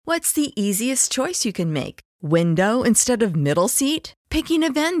What's the easiest choice you can make? Window instead of middle seat? Picking a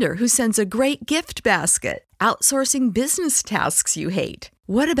vendor who sends a great gift basket? Outsourcing business tasks you hate?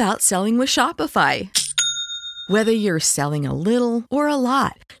 What about selling with Shopify? Whether you're selling a little or a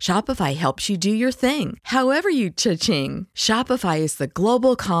lot, Shopify helps you do your thing, however you cha-ching. Shopify is the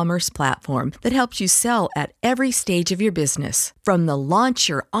global commerce platform that helps you sell at every stage of your business. From the launch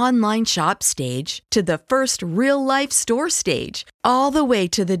your online shop stage to the first real-life store stage, all the way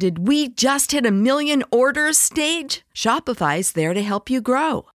to the did we just hit a million orders stage. Shopify's there to help you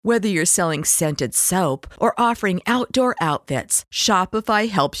grow. Whether you're selling scented soap or offering outdoor outfits, Shopify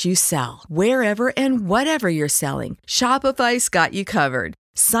helps you sell. Wherever and whatever you're selling, Shopify's got you covered.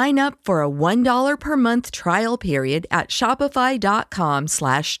 Sign up for a $1 per month trial period at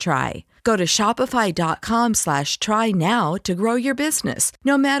shopify.com/try. Go to shopify.com/try now to grow your business,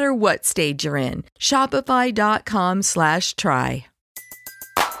 no matter what stage you're in. Shopify.com/try.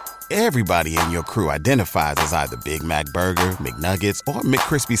 Everybody in your crew identifies as either Big Mac Burger, McNuggets, or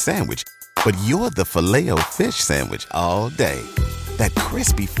McCrispy Sandwich. But you're the Filet-O-Fish Sandwich all day. That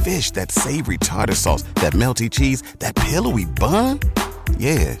crispy fish, that savory tartar sauce, that melty cheese, that pillowy bun.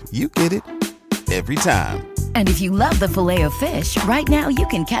 Yeah, you get it. Every time. And if you love the Filet-O-Fish, right now you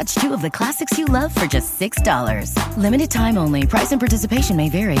can catch two of the classics you love for just $6. Limited time only. Price and participation may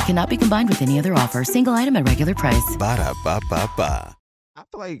vary. Cannot be combined with any other offer. Single item at regular price. Ba-da-ba-ba-ba. I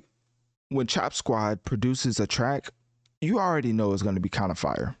feel like when Chop Squad produces a track, you already know it's going to be kind of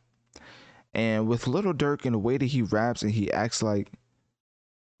fire. And with Lil Durk and the way that he raps and he acts like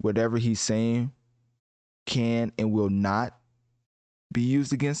whatever he's saying can and will not be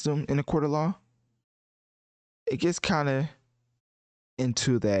used against him in a court of law, it gets kind of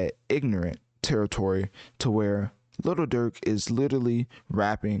into that ignorant territory to where Lil Durk is literally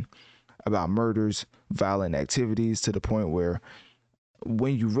rapping about murders, violent activities, to the point where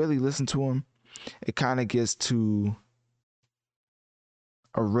when you really listen to him, it kind of gets to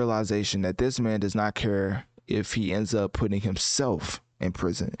a realization that this man does not care if he ends up putting himself in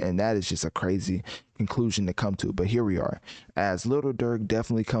prison. And that is just a crazy conclusion to come to. But here we are. As Lil Durk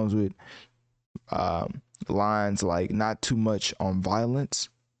definitely comes with lines like not too much on violence,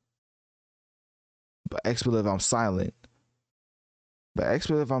 but expletive I'm silent, but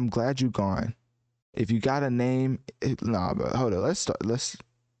expletive I'm glad you gone. If you got a name, but hold on. Let's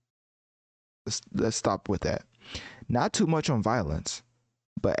stop with that. Not too much on violence,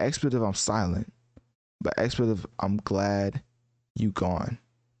 but expletive I'm silent, but expletive I'm glad you gone.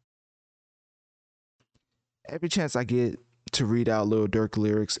 Every chance I get to read out Lil Durk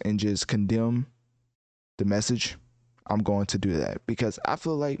lyrics and just condemn the message, I'm going to do that, because I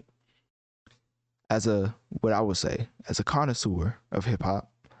feel like as a connoisseur of hip hop,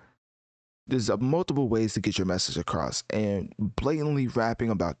 there's multiple ways to get your message across, and blatantly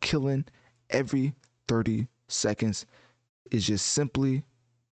rapping about killing every 30 seconds is just simply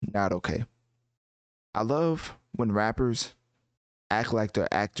not okay. I love when rappers act like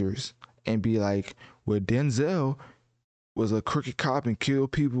they're actors and be like, well, Denzel was a crooked cop and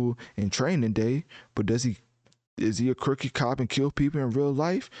killed people in Training Day, but is he a crooked cop and kill people in real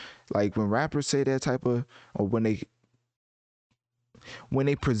life? Like, when rappers say that type of, or when they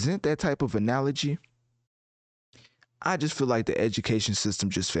present that type of analogy, I just feel like the education system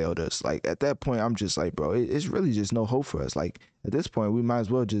just failed us. Like, at that point, I'm just like, bro, it's really just no hope for us. Like, at this point, we might as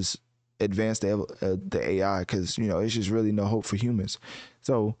well just advance the AI, because, you know, it's just really no hope for humans.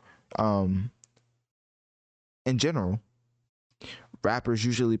 So, in general, rappers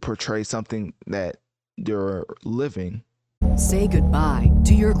usually portray something that they're living. Say goodbye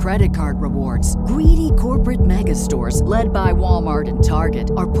to your credit card rewards. Greedy corporate mega stores, led by Walmart and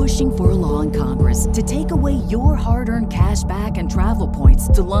Target, are pushing for a law in Congress to take away your hard-earned cash back and travel points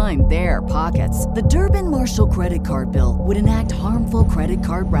to line their pockets. The Durbin-Marshall credit card bill would enact harmful credit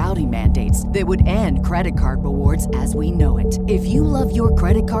card routing mandates that would end credit card rewards as we know it. If you love your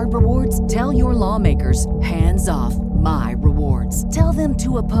credit card rewards, tell your lawmakers, hands off my rewards. Tell them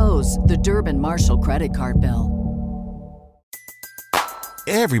to oppose the Durbin-Marshall credit card bill.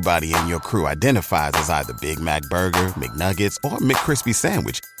 Everybody in your crew identifies as either Big Mac Burger, McNuggets, or McCrispy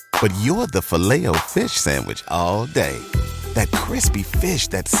Sandwich. But you're the Filet-O-Fish Sandwich all day. That crispy fish,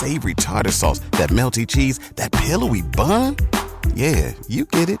 that savory tartar sauce, that melty cheese, that pillowy bun. Yeah, you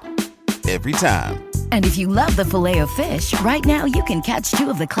get it. Every time. And if you love the Filet-O-Fish, right now you can catch two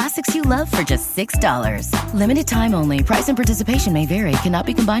of the classics you love for just $6. Limited time only. Price and participation may vary. Cannot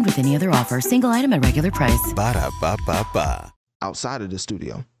be combined with any other offer. Single item at regular price. Ba-da-ba-ba-ba. Outside of the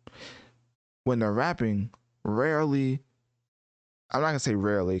studio, when they're rapping, rarely, I'm not gonna say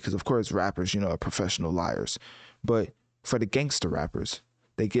rarely, because of course rappers, you know, are professional liars, but for the gangster rappers,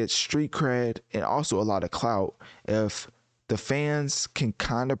 they get street cred and also a lot of clout if the fans can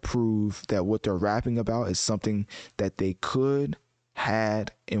kind of prove that what they're rapping about is something that they could,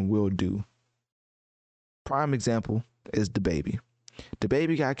 had, and will do. Prime example is DaBaby.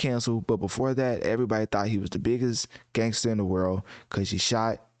 DaBaby got canceled, but before that, everybody thought he was the biggest gangster in the world because he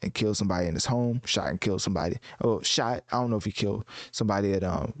shot and killed somebody in his home, shot and killed somebody. I don't know if he killed somebody at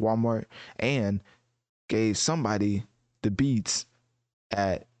Walmart, and gave somebody the beats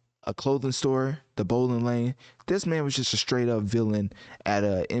at a clothing store, the bowling lane. This man was just a straight up villain at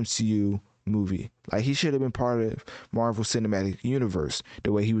a MCU movie. Like, he should have been part of Marvel Cinematic Universe,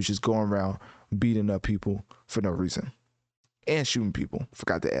 the way he was just going around beating up people for no reason and shooting people.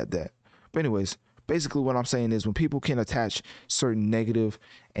 Forgot to add that. But anyways, basically what I'm saying is when people can attach certain negative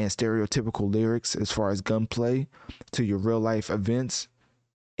and stereotypical lyrics as far as gunplay to your real life events,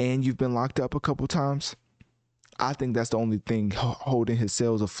 and you've been locked up a couple times, I think that's the only thing holding his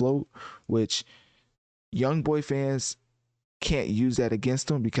sales afloat, which YoungBoy fans can't use that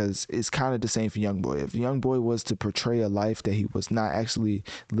against him because it's kind of the same for YoungBoy. If YoungBoy was to portray a life that he was not actually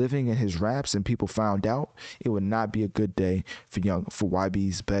living in his raps and people found out, it would not be a good day for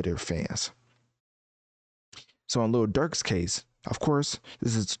YB's Better fans. So in Lil Durk's case, of course,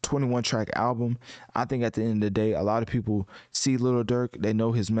 this is a 21-track album. I think at the end of the day, a lot of people see Lil Durk, they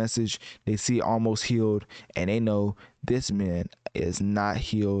know his message, they see Almost Healed, and they know this man is not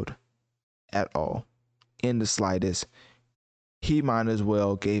healed at all, in the slightest. He might as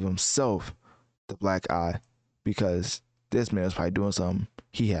well gave himself the black eye because this man was probably doing something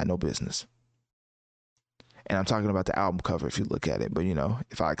he had no business. And I'm talking about the album cover if you look at it. But, you know,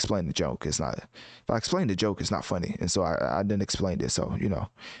 if I explain the joke, it's not funny. And so I didn't explain it. So, you know,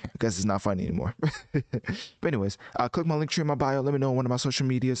 I guess it's not funny anymore. But anyways, click my link tree in my bio. Let me know on one of my social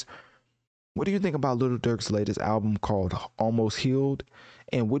medias. What do you think about Lil Durk's latest album called Almost Healed?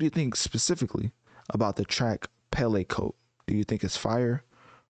 And what do you think specifically about the track Pelle Coat? Do you think it's fire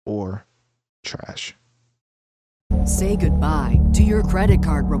or trash? Say goodbye to your credit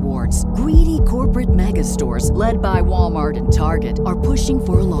card rewards. Greedy corporate mega stores, led by Walmart and Target, are pushing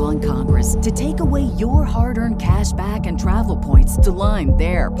for a law in Congress to take away your hard-earned cash back and travel points to line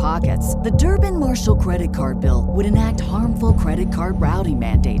their pockets. The Durbin-Marshall credit card bill would enact harmful credit card routing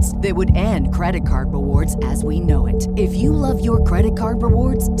mandates that would end credit card rewards as we know it. If you love your credit card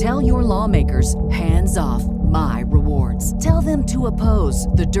rewards, tell your lawmakers, hands off my rewards. Tell them to oppose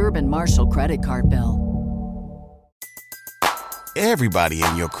the Durbin-Marshall credit card bill. Everybody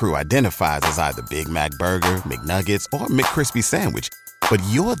in your crew identifies as either Big Mac Burger, McNuggets, or McCrispy Sandwich. But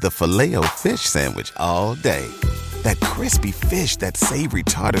you're the Filet-O-Fish Sandwich all day. That crispy fish, that savory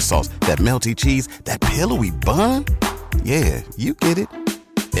tartar sauce, that melty cheese, that pillowy bun. Yeah, you get it.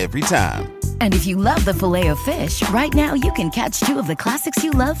 Every time. And if you love the Filet-O-Fish, right now you can catch two of the classics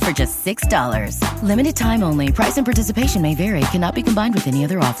you love for just $6. Limited time only. Price and participation may vary. Cannot be combined with any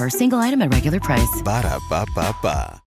other offer. Single item at regular price. Ba-da-ba-ba-ba.